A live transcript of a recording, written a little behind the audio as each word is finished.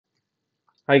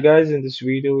Hi guys, in this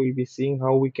video we'll be seeing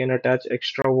how we can attach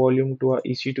extra volume to our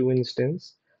EC2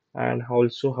 instance and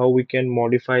also how we can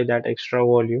modify that extra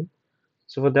volume.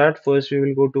 So for that first we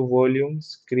will go to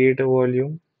volumes, create a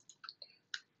volume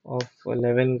of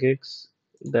 11 gigs.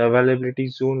 The availability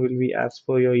zone will be as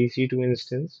per your EC2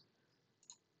 instance.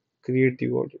 Create the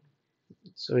volume.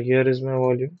 So here is my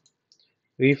volume.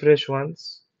 Refresh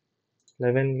once,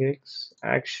 11 gigs,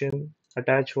 action,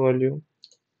 attach volume,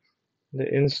 the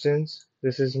instance,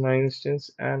 this is my instance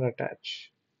and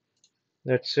attach.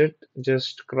 That's it.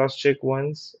 Just cross check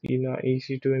once in a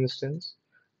EC2 instance.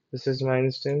 This is my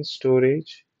instance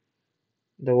storage.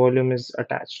 The volume is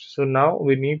attached. So now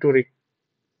we need to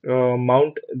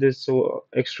mount this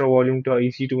extra volume to our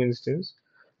EC2 instance.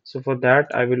 So for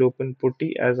that, I will open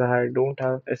putty as I don't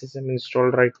have SSM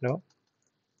installed right now.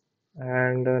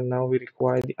 And now we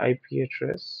require the IP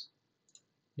address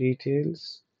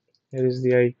details. Here is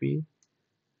the IP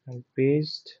and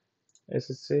paste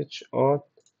SSH auth.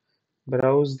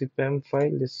 Browse the PEM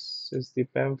file. This is the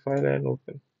PEM file and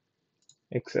open.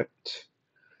 Accept.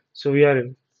 So we are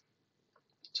in.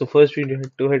 So first we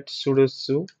need to hit sudo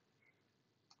su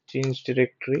change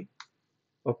directory.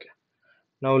 Okay.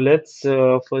 Now let's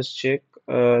first check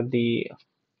the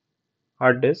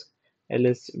hard disk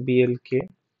lsblk.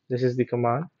 This is the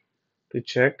command to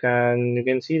check, and you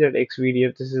can see that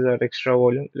xvdf. This is our extra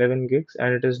volume, 11 gigs,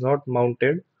 and it is not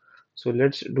mounted. So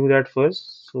let's do that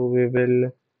first. So we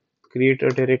will create a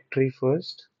directory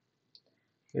first.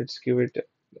 Let's give it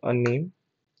a name.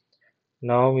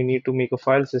 Now we need to make a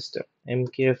file system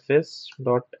mkfs.xfs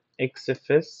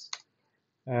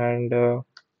and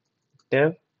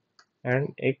dev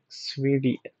and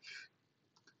xvdf.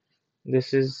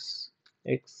 This is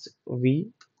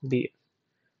xvdf.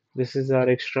 This is our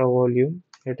extra volume.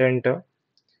 Hit enter.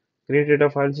 Created a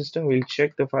file system. We'll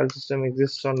check the file system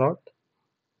exists or not.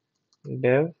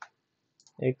 Dev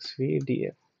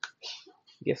xvdf.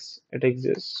 Yes, it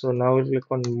exists. So now we'll click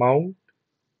on mount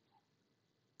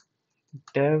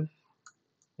dev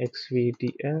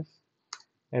xvdf,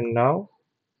 and now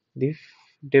the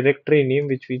directory name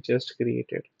which we just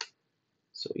created.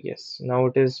 So yes, now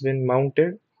it has been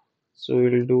mounted. So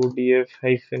we'll do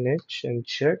df-h and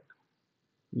check.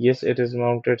 Yes, it is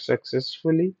mounted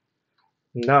successfully.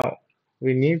 Now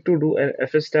we need to do an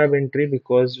fstab entry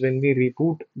because when we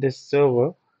reboot this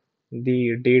server,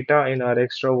 the data in our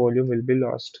extra volume will be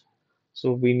lost.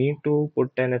 So we need to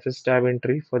put an fstab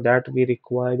entry. For that we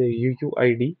require the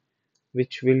UUID,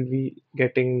 which will be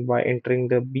getting by entering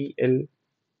the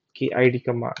blkid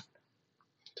command.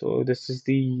 So this is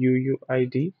the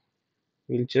UUID.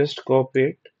 We'll just copy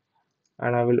it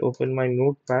and I will open my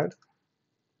notepad.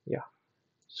 Yeah.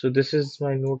 So this is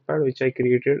my notepad which I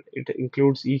created. It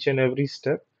includes each and every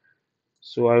step.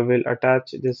 So I will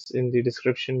attach this in the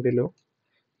description below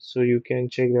so you can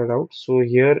check that out. So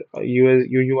here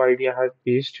UUID I have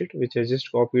pasted which I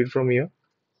just copied from here.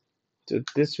 So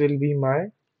this will be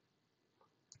my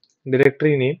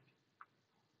directory name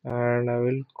and I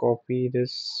will copy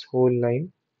this whole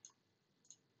line.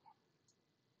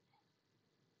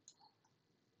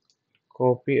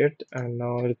 Copy it and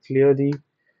now I'll clear the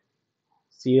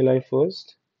CLI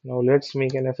first. Now let's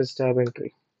make an fstab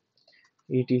entry.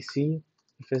 etc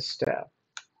fstab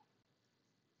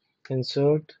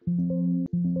insert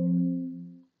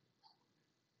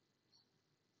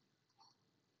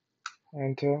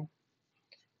enter,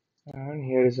 and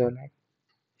here is our name.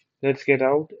 Let's get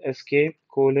out. Escape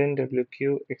colon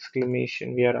WQ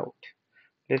exclamation. We are out.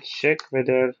 Let's check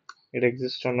whether it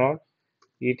exists or not.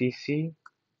 etc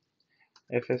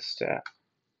fstab.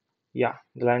 Yeah,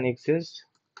 the line exists.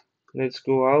 Let's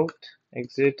go out.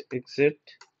 Exit, exit.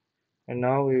 And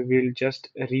now we will just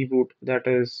reboot. That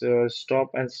is,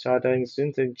 stop and start our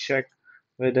instance and check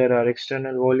whether our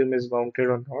external volume is mounted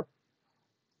or not.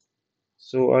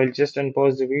 So I'll just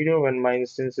unpause the video when my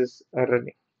instances are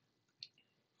running.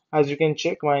 As you can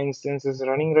check, my instance is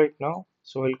running right now.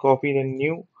 So I'll copy the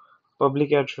new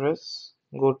public address,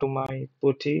 go to my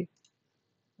putty,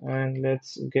 and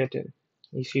let's get in.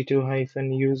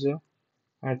 ec2-user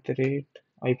 @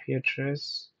 IP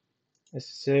address,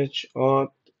 SSH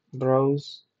auth,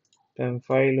 browse, PEM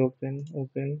file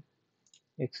open,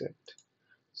 accept.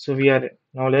 So we are in.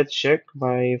 Now let's check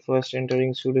by first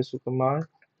entering sudo su command.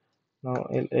 Now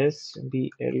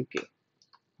lsblk.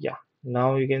 Yeah,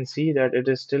 now you can see that it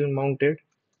is still mounted.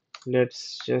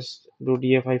 Let's just do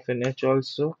df-h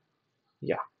also.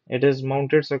 Yeah, it is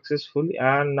mounted successfully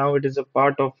and now it is a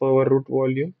part of our root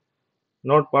volume.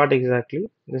 Not part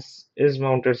exactly. This is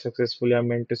mounted successfully, I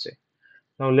meant to say.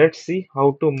 Now let's see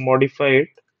how to modify it.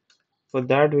 For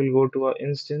that we'll go to our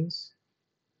instance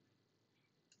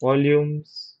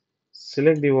volumes,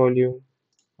 select the volume,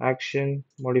 action,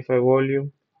 modify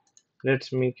volume.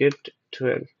 Let's make it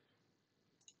 12.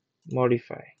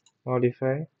 Modify,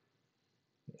 modify.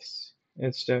 Yes,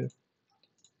 it's done.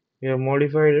 We have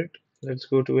modified it. Let's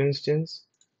go to instance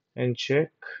and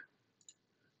check.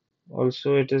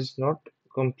 Also, it is not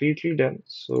completely done.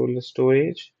 So the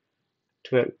storage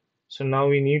 12. So now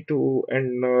we need to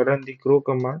run the grow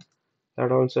command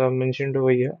that also I mentioned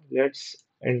over here. Let's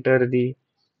enter the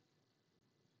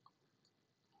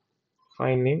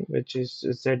file name, which is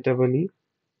ZEE.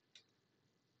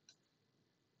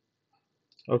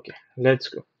 Okay, let's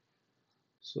go.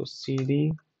 So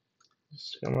cd,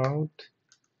 just come out,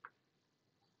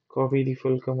 copy the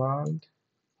full command,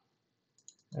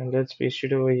 and let's paste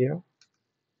it over here.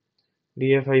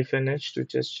 df-h to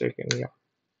just check in. Yeah,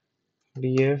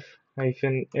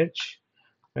 df-h.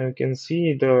 Now you can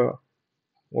see the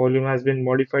volume has been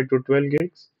modified to 12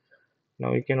 gigs.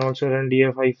 Now you can also run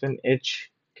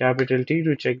df-h capital T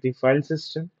to check the file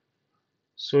system.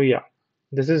 So yeah,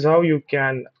 this is how you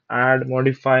can add,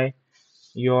 modify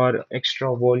your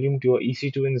extra volume to your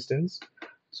EC2 instance.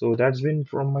 So that's been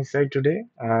from my side today.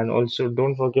 And also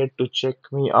don't forget to check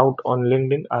me out on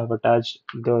LinkedIn. I've attached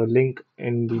the link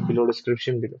in the below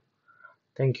description below.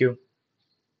 Thank you.